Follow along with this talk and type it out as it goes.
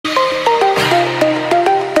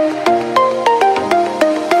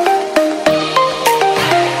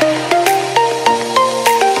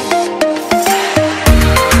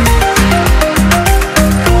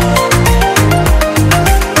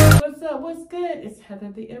good. It's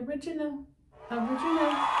Heather the original. Hey everybody,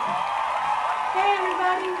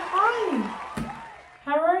 hi.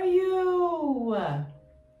 How are you?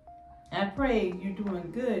 I pray you're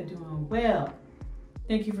doing good, doing well.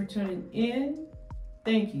 Thank you for tuning in.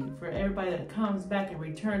 Thank you for everybody that comes back and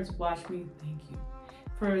returns to watch me. Thank you.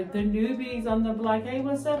 For the newbies on the block, hey,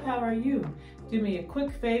 what's up? How are you? Do me a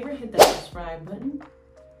quick favor, hit that subscribe button.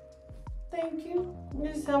 Thank you.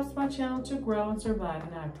 This helps my channel to grow and survive,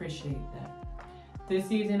 and I appreciate that.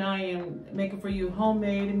 This evening, I am making for you a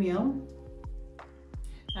homemade meal.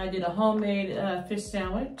 I did a homemade fish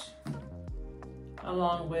sandwich,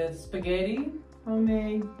 along with spaghetti,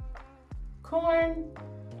 homemade corn,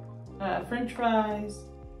 French fries,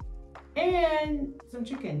 and some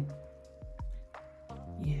chicken.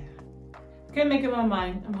 Yeah, couldn't make up my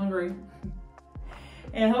mind. I'm hungry.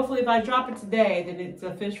 And hopefully if I drop it today, then it's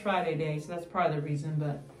a Fish Friday day, so that's part of the reason.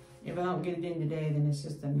 But if I don't get it in today, then it's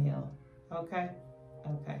just a meal. Okay?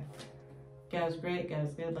 Okay. God's great,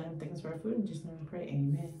 God's good. Let him thank us for our food and just let him pray.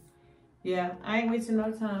 Amen. Yeah, I ain't wasting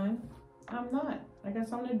no time. I'm not. I got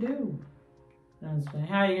something to do. No, I'm just kidding.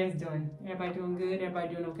 How are you guys doing? Everybody doing good?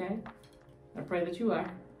 Everybody doing okay? I pray that you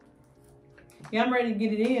are. Yeah, I'm ready to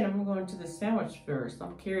get it in. I'm going to the sandwich first.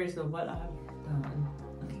 I'm curious of what I've done.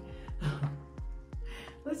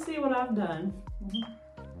 Let's see what I've done.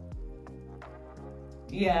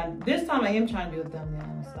 Yeah, this time I am trying to do a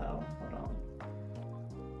thumbnail, so hold on.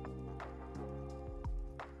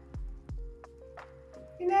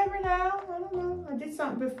 You never know. I don't know. I did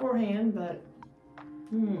something beforehand, but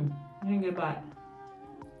I didn't get a bite.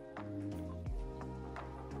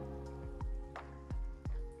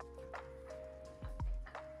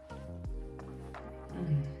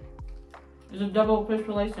 It's a double fish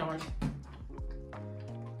fillet sandwich.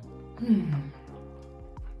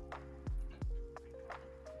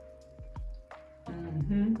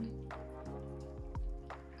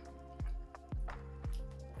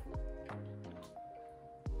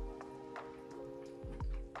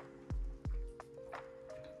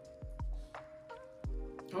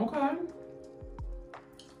 Okay.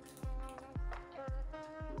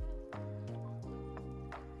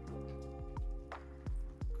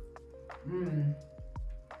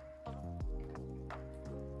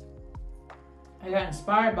 I got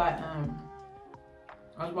inspired by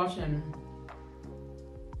I was watching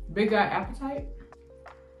Big Guy Appetite.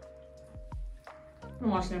 I've been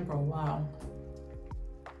watching him for a while.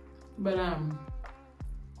 But him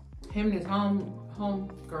and his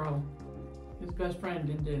home girl, his best friend,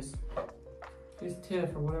 did this. His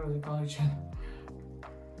tiff or whatever they call each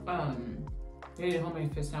other. They did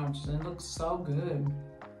homemade fish sandwiches and it looks so good.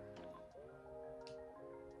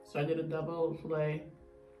 So I did a double fillet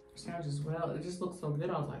sandwich as well. It just looks so good.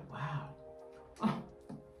 I was like, wow. Oh.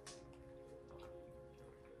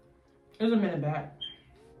 It was a minute back.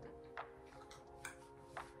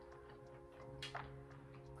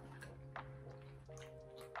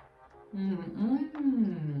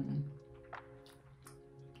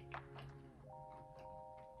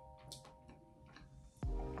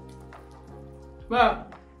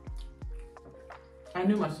 But I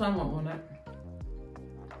knew my son wouldn't want it.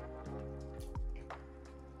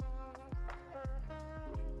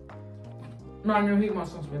 No, I knew he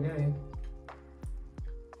wants some spaghetti.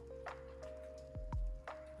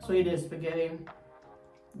 So he did spaghetti,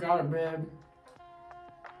 garlic bread,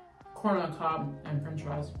 corn on the cob, and French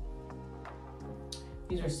fries.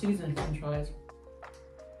 These are seasoned French fries.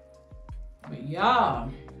 But yeah.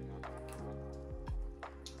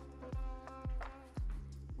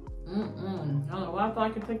 I don't know why I thought I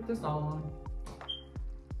could take this all on.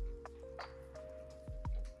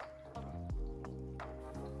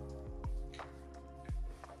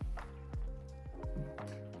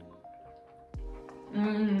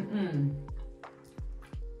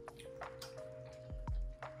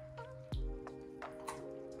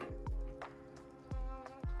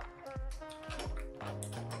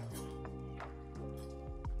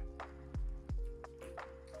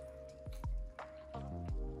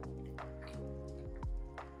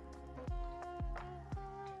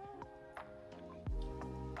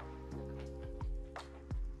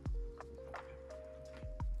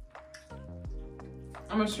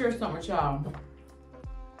 I'm gonna share something with y'all.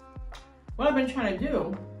 What I've been trying to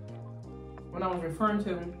do when I was referring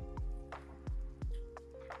to,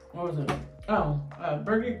 what was it? Oh,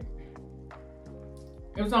 Burger.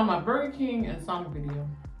 It was on my Burger King and song video.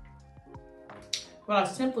 What I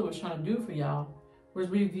simply was trying to do for y'all was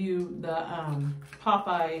review the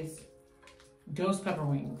Popeyes ghost pepper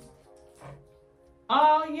wings.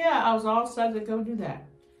 Oh yeah, I was all set to go do that.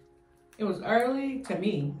 It was early to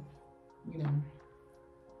me, you know.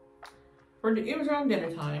 it was around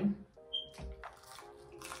dinner time.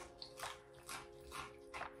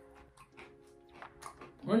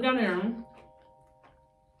 Went down there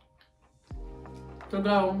to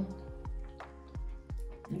go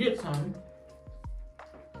get some.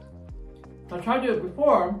 I tried to do it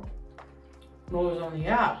before, but it was on the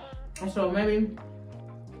app. So maybe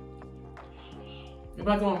if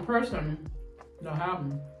I go in person, it'll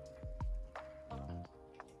happen.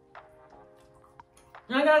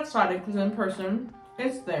 And I got excited because in person,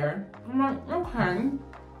 it's there. I'm like, okay.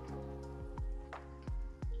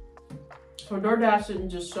 So DoorDash didn't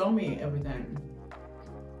just show me everything.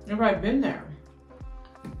 I've already been there.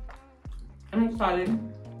 I'm excited.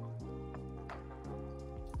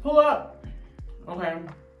 Pull up. Okay.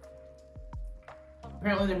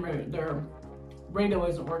 Apparently their radio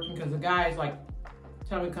isn't working because the guy is like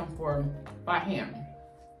telling me to come for by hand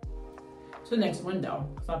to the next window.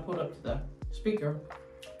 So I pulled up to the speaker.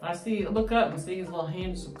 I look up and see his little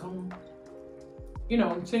hands come, you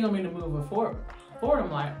know, telling me to move forward.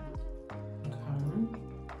 I'm like, okay.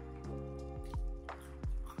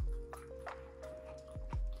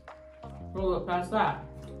 We'll look past that.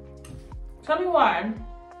 Tell me why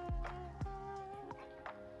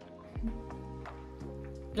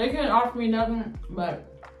they couldn't offer me nothing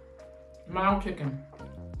but mild chicken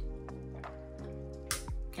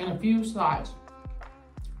and a few sides.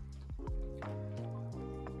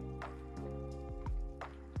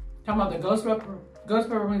 Talking about the ghost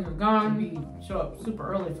pepper wings are gone. We show up super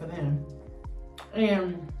early for them.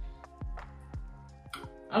 And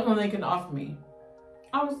I was wondering they could offer me.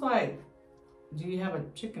 I was like, do you have a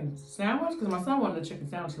chicken sandwich? Because my son wanted a chicken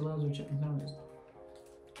sandwich. He loves their chicken sandwiches.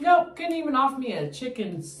 Nope, couldn't even offer me a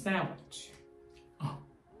chicken sandwich. Oh.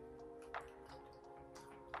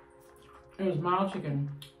 It was mild chicken.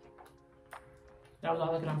 That was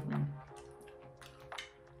all they could offer me.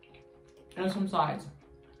 And some sides.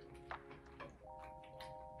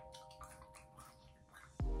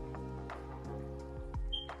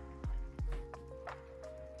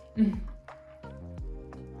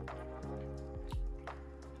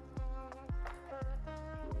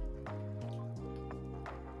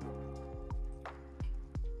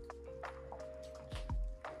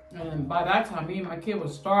 And by that time, me and my kid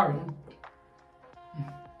was starving.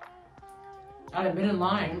 I had been in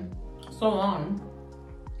line so long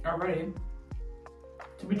already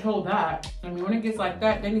to be told that. I mean, when it gets like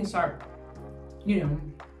that, then you start, you know,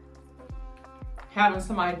 having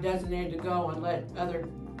somebody designated to go and let other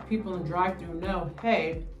people in the drive-thru know,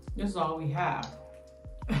 hey, this is all we have.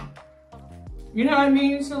 You know what I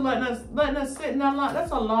mean? So letting us sit in that line.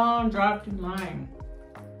 That's a long drive-thru line.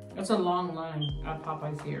 That's a long line at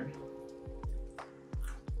Popeyes here.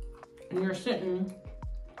 And you're sitting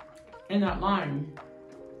in that line,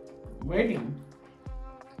 waiting,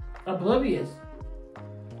 oblivious.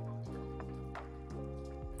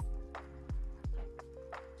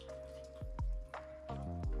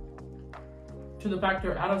 To the fact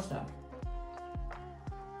they're out of stuff.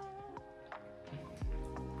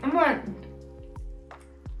 I'm like,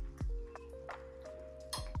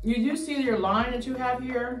 you do see your line that you have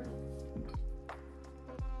here?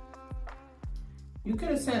 You could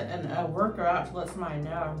have sent a worker out to let somebody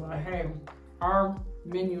know, like, hey, our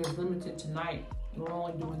menu is limited tonight. We're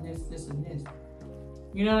only doing this, this, and this.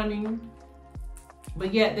 You know what I mean?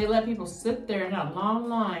 But yet they let people sit there in that long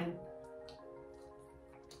line,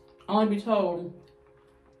 only be told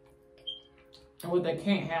what they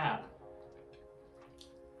can't have,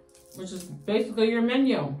 which is basically your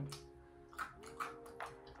menu.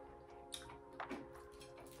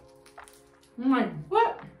 I'm like,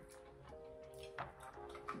 what?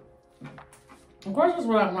 Of course that's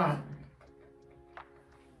what I want.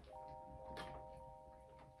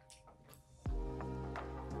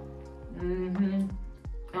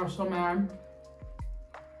 I was so mad.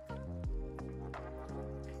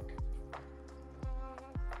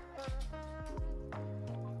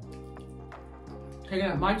 Taking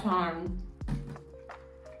up my time.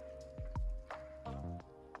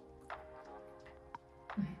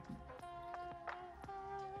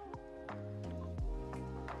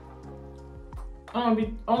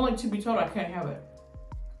 Only to be told I can't have it.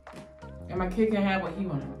 And my kid can have what he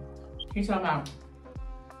wanted. He's talking about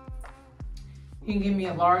he can give me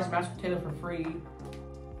a large mashed potato for free.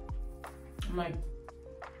 I'm like,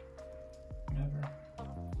 whatever.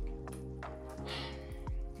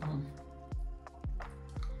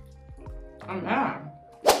 I'm mad.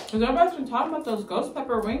 Because everybody's been talking about those ghost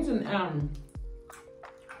pepper wings and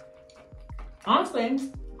honestly,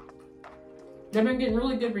 they've been getting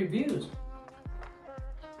really good reviews.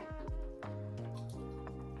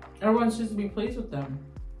 Everyone seems to be pleased with them.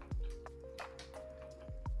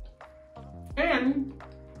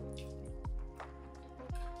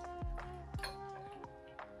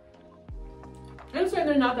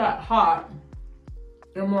 not that hot,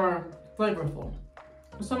 they're more flavorful.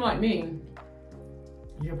 For someone like me,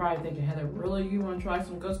 you're probably thinking, Heather, really, you want to try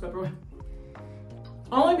some ghost pepper?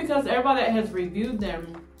 Only because everybody that has reviewed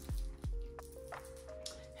them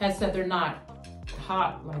has said they're not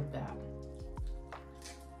hot like that,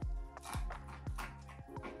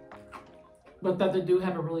 but that they do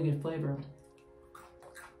have a really good flavor.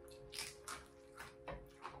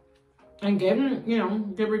 And gave them, you know,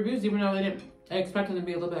 good reviews, even though they didn't expect them to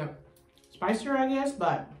be a little bit spicier, I guess.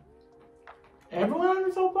 But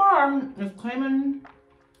everyone so far is claiming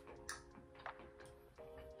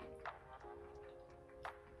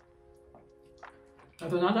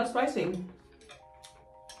that they're not that spicy.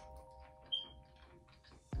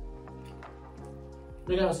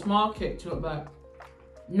 They got a small kick to it, but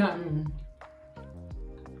nothing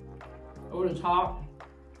over the top.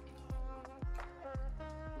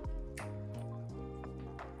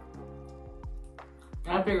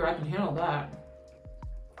 I figure I can handle that.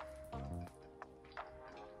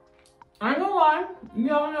 I ain't gonna lie,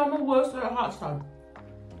 y'all know I'm a wuss at hot stuff.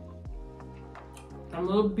 I'm a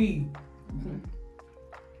little bee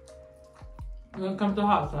when it comes to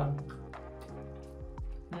hot stuff.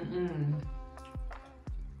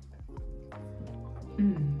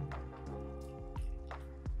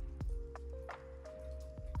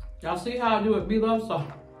 Y'all see how I do it? Bee love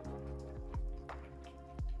sauce.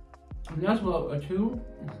 And that's what, a 2?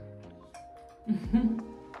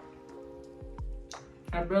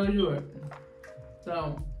 I barely do it.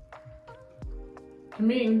 So, to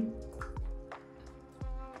me,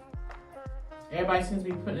 everybody seems to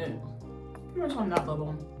be putting it pretty much on that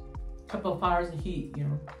level. A couple of fires of heat, you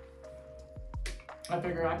know. I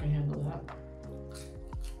figure I can handle that.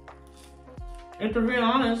 If they're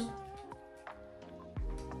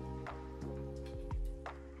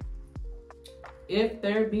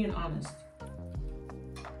being honest,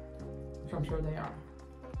 which I'm sure they are.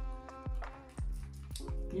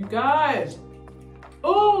 You guys,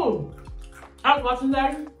 oh, I was watching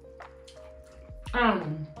that. I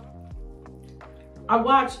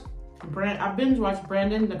binge watched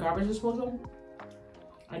Brandon, the Garbage Disposal.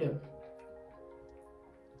 I do.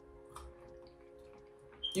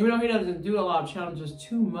 Even though he doesn't do a lot of challenges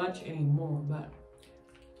too much anymore, but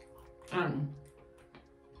I don't know.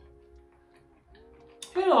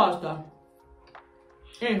 He did a lot of stuff.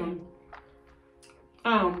 Anyway,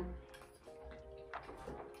 I was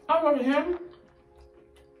watching him,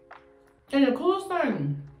 and the coolest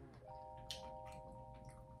thing,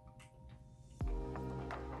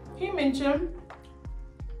 he mentioned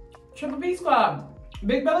Triple B Squad,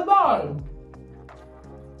 Big Belly Ball.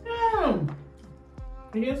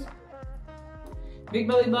 I guess Big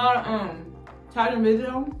Belly Ball tied a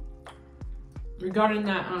video regarding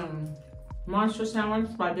that monster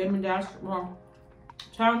sandwich by Damon Dash, well,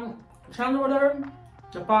 challenge or whatever.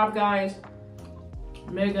 The 5 guys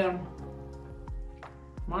made a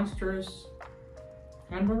monstrous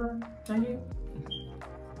hamburger thingy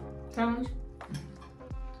challenge.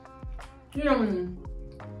 You know,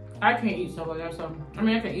 I can't eat stuff like that, so I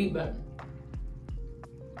mean I can eat, but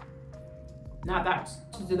not that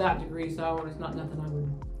to that degree. So it's not nothing I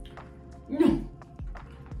would.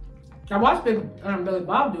 I watched Billy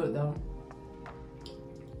Bob do it though.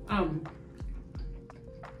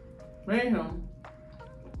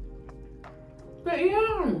 But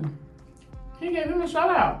yeah, he gave him a shout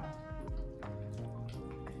out.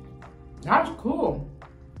 That's cool.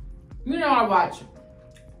 You know, I watch.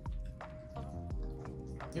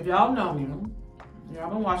 If y'all know me, y'all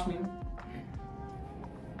been watching me,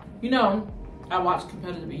 you know, I watch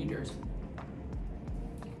competitive eaters.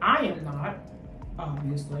 I am not,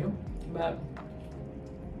 obviously, but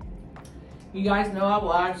you guys know I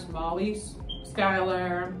watch Molly,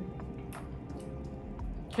 Skylar,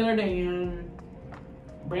 Killer Dan,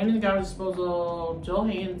 Brandon Garbage Disposal, Joel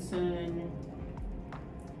Hansen,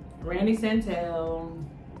 Randy Santel,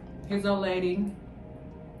 his old lady,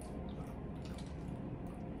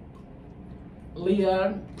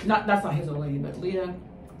 Leah, that's not his old lady, but Leah,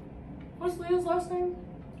 what's Leah's last name?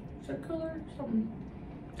 Circular, something.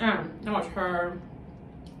 I watch her.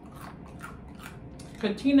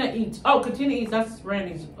 Katina Eats. Oh, Katina Eats, that's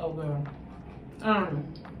Randy's old girl.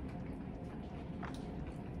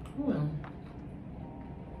 Well,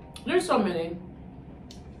 there's so many.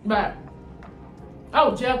 But,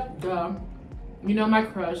 oh, Jeff, you know my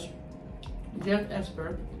crush, Jeff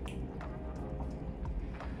Esper.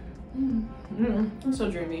 I'm so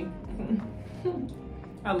dreamy.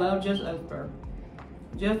 I love Jeff Esper.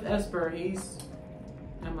 Jeff Esper, he's,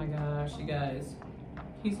 oh my gosh, you guys,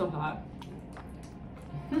 he's so hot.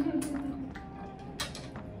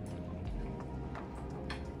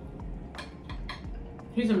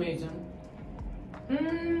 He's amazing.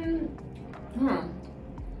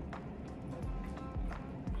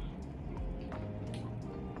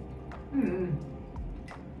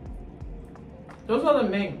 Those are the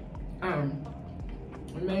main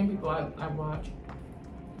people I watch.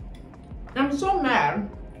 I'm so mad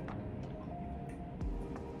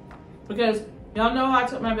because y'all know I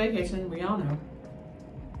took my vacation. We all know.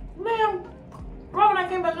 Man, right when I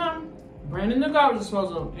came back home, brand new garbage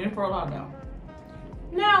disposal in Fort Lauderdale.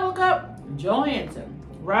 Now look up Johansson,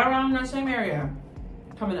 right around that same area,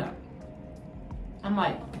 coming up. I'm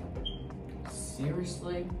like,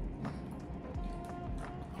 seriously?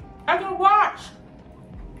 I can watch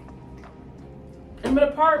and be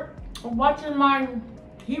a part of watching my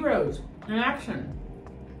heroes in action.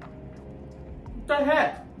 What the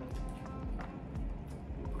heck?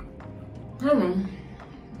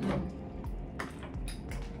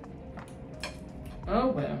 Oh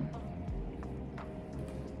well.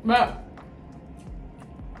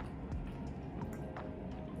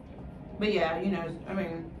 But yeah, you know, I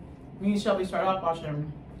mean, me and Shelby started off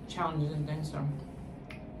watching challenges and things, so.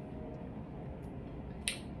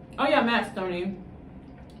 Oh yeah, Matt Stoney.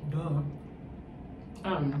 Duh.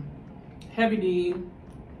 Heavy D.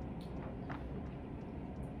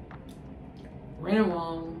 Rena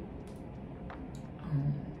Wong.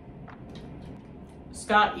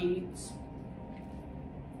 Scott Eats.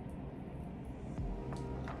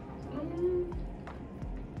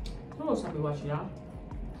 Who else have we watched, y'all?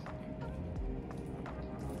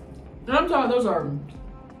 And I'm talking, those are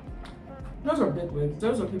big wigs.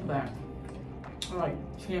 Those are people that are like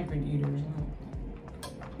champion eaters.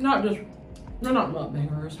 Not just, they're not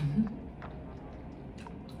mukbangers.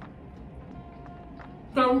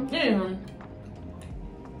 So, anyway.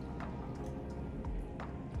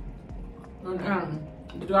 And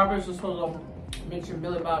the drivers was supposed to mention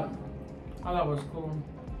Billy Bob. I thought it was cool.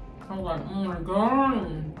 I was like, oh my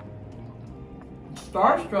god.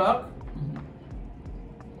 Starstruck.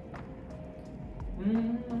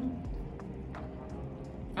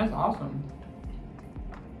 That's awesome.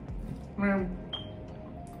 Man,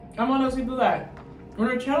 I'm one of those people that when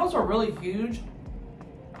their channels are really huge,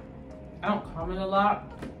 I don't comment a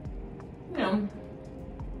lot. You know,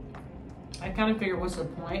 I kind of figure what's the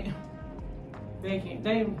point?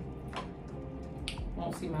 They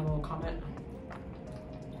won't see my little comment.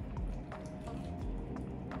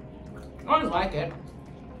 I just like it.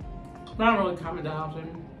 But I don't really comment that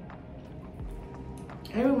often.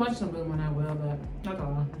 Every once in a blue when I will, but not that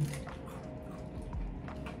often.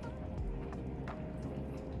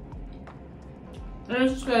 And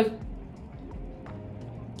it's just because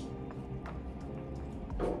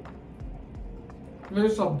they're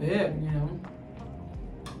so big, you know.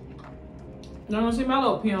 You don't see my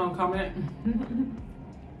little peon comment. I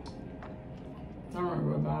don't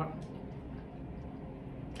remember about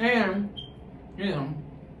it. And, you know,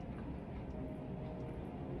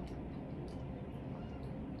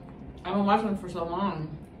 I've been watching for so long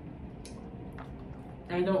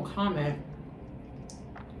and I don't comment.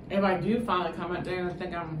 If I do finally comment, they're gonna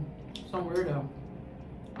think I'm some weirdo.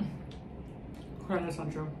 That's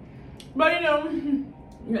not true. But you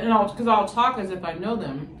know, because I'll talk as if I know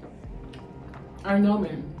them. I know me.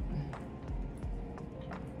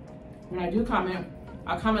 When I do comment,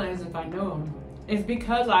 I comment as if I know them. It's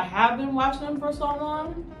because I have been watching them for so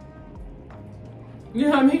long. You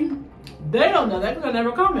know what I mean? They don't know that because I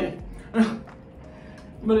never comment.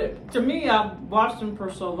 But to me, I've watched them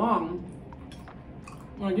for so long.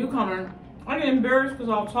 When I do comment, I get embarrassed because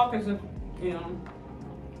I'll talk as if, you know,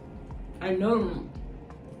 I know them.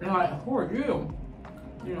 And I'm like, who are you?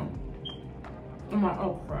 You know, I'm like,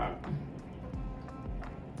 oh crap.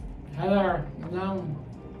 Heather, no.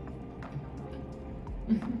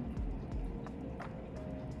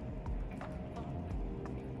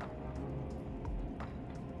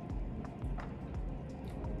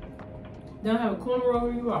 Then I have a corner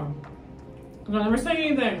wherever you are. Because I never say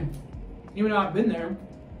anything. Even though I've been there.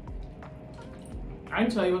 I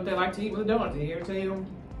can tell you what they like to eat, what they don't like to eat. I tell you,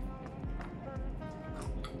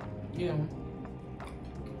 you know,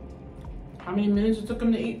 how many minutes it took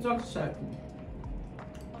them to eat such set.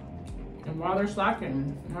 And while they're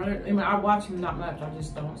slacking, I mean, I watch them not much, I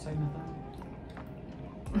just don't say nothing.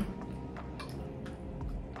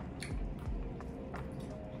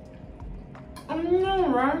 I know,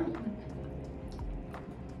 right?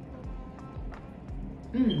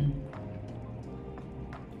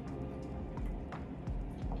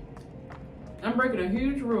 I'm breaking a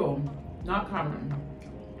huge rule, not commenting.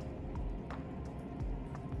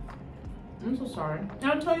 I'm so sorry.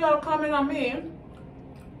 And I'll tell y'all to comment on me.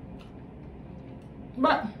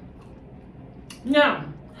 But Now,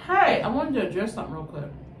 hey, I wanted to address something real quick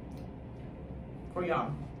for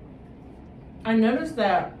y'all. I noticed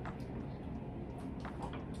that,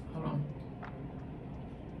 hold on.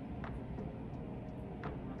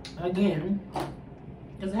 Again,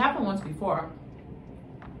 because it happened once before.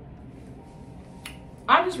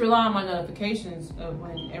 I just rely on my notifications of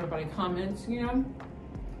when everybody comments, you know,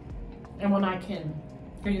 and when I can,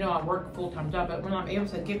 you know, I work a full-time job, but when I'm able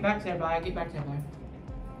to get back to everybody, I get back to everybody.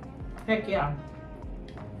 Heck yeah,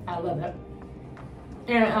 I love it.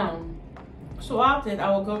 And so often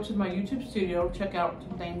I will go to my YouTube studio, check out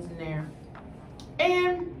some things in there,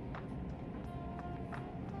 and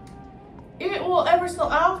it will ever so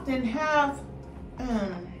often have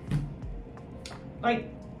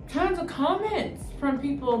like tons of comments from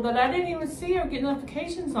people that I didn't even see or get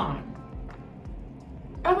notifications on.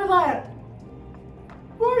 I'll be like,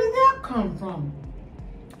 where did that come from?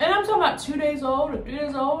 And I'm talking about 2 days old or 3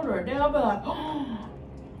 days old or a day. I'll be like, oh,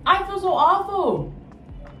 I feel so awful.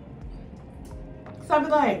 So I'll be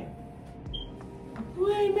like,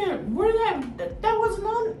 wait a minute, where did that wasn't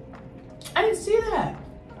on, I didn't see that.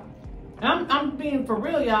 I'm being for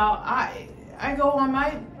real, y'all. I go on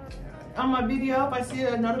my video. If I see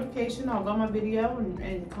a notification, I'll go on my video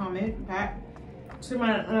and comment back to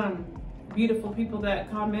my beautiful people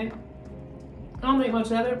that comment. I don't make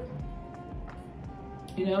much of it.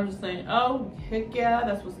 You know, just saying, oh, heck yeah,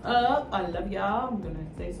 that's what's up. I love y'all. I'm gonna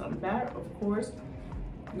say something back, of course.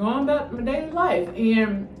 Going about my daily life.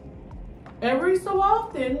 And every so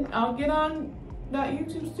often, I'll get on that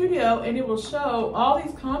YouTube studio and it will show all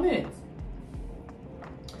these comments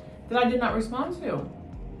that I did not respond to.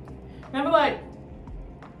 And I'll be like,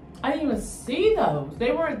 I didn't even see those.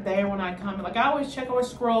 They weren't there when I comment. Like I always check, always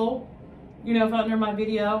scroll. You know, if under my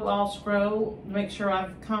video, I'll scroll, make sure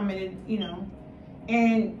I've commented, you know.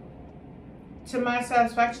 And to my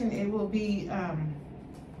satisfaction, it will be,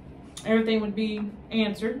 everything would be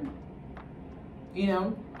answered, you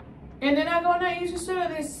know. And then I go on that YouTube studio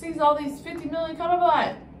and it sees all these 50 million comments,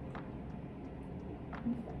 like,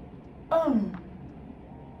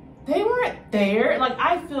 they weren't there. Like,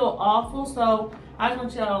 I feel awful. So I just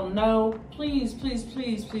want y'all to know, please, please,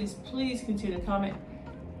 please, please, please continue to comment.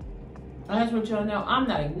 I just want y'all to know, I'm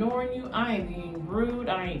not ignoring you. I ain't being rude.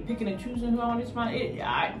 I ain't picking and choosing who I want to respond.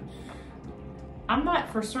 I'm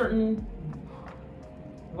not for certain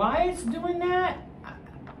why it's doing that.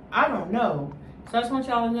 I don't know. So I just want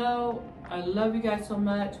y'all to know, I love you guys so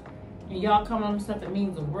much. And y'all comment on stuff that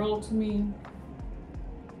means the world to me.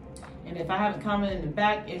 And if I haven't commented in the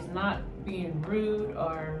back, it's not being rude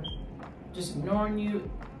or just ignoring you.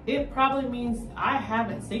 It probably means I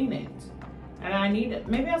haven't seen it. And I need it.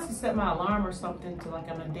 Maybe I should set my alarm or something to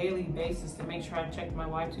like on a daily basis to make sure I check my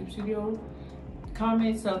YouTube studio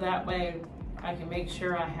comments so that way I can make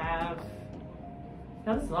sure I have,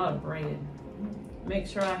 that's a lot of bread. Make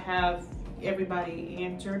sure I have everybody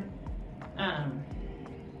answered.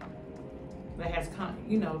 That has,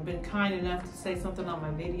 you know, been kind enough to say something on my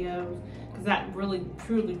videos, because that really,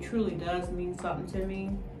 truly, truly does mean something to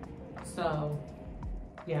me. So,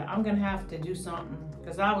 yeah, I'm gonna have to do something,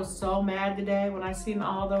 because I was so mad today when I seen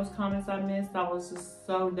all those comments I missed. I was just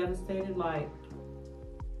so devastated. Like,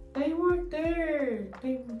 they weren't there.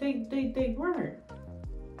 They weren't.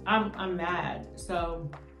 I'm mad.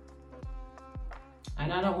 So,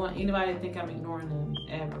 and I don't want anybody to think I'm ignoring them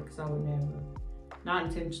ever, because I would never. Not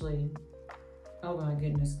intentionally. Oh my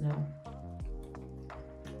goodness, no.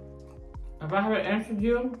 If I haven't answered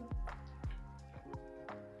you,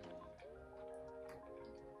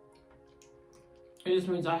 it just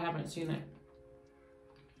means I haven't seen it.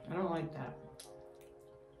 I don't like that.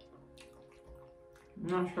 I'm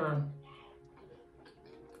not sure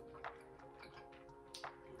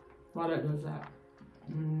why that does that.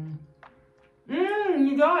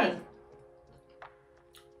 You guys.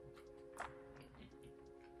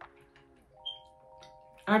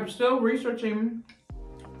 I'm still researching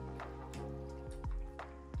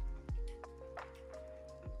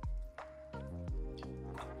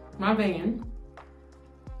my van.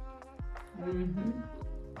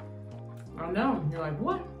 I know. You're like,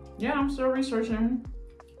 what? Yeah, I'm still researching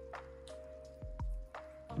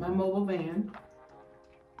my mobile van.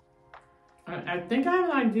 I think I have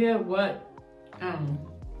an idea of what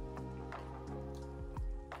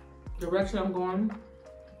direction I'm going.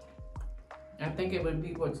 I think it would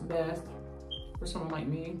be what's best for someone like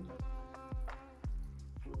me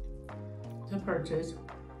to purchase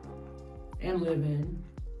and live in.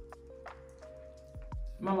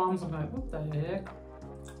 My mom's like, what the heck?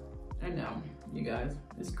 I know, you guys,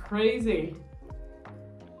 it's crazy.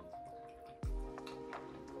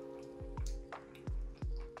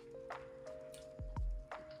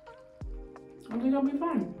 I think I'll be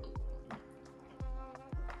fine.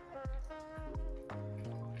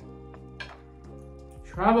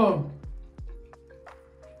 Travel.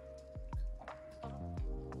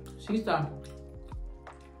 She's done.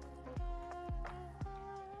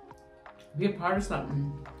 Be a part of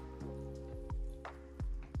something.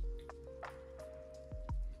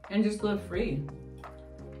 And just live free.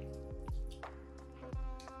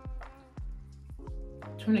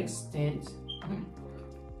 To an extent.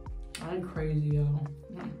 I'm crazy, y'all.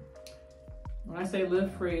 When I say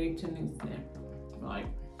live free, to an extent, like,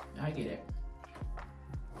 I get it.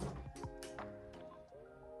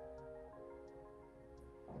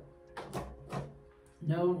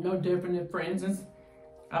 No different than, for instance,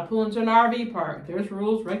 I pull into an RV park. There's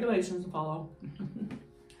rules, regulations to follow.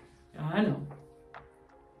 I know.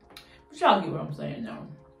 But y'all get what I'm saying now.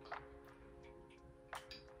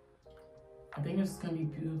 I think it's gonna be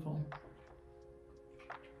beautiful.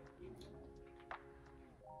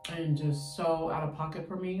 And just so out of pocket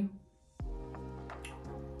for me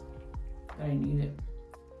that I need it.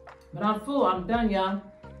 But I'm full, I'm done, y'all.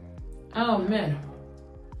 Oh man.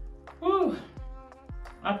 Whew.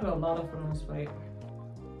 I put a lot of food on this plate.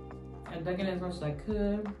 And dug in as much as I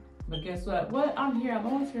could. But guess what? What? I'm here. I'm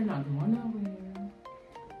always here, not going nowhere.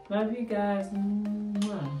 Love you guys.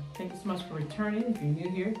 Mwah. Thank you so much for returning. If you're new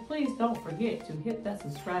here, please don't forget to hit that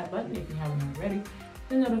subscribe button if you haven't already.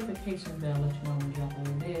 The notification bell let you know when we drop a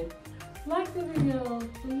vid. Like the video,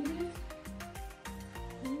 please.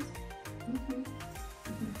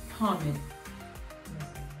 Comment.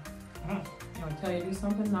 You want to tell you to do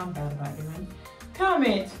something I'm bad about doing?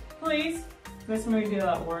 Comment, please. Let somebody do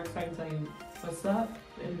that at work so I can tell you what's up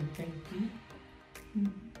and thank you.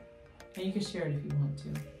 And you can share it if you want to.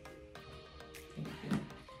 Thank you.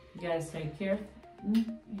 You guys take care.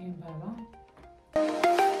 And bye-bye.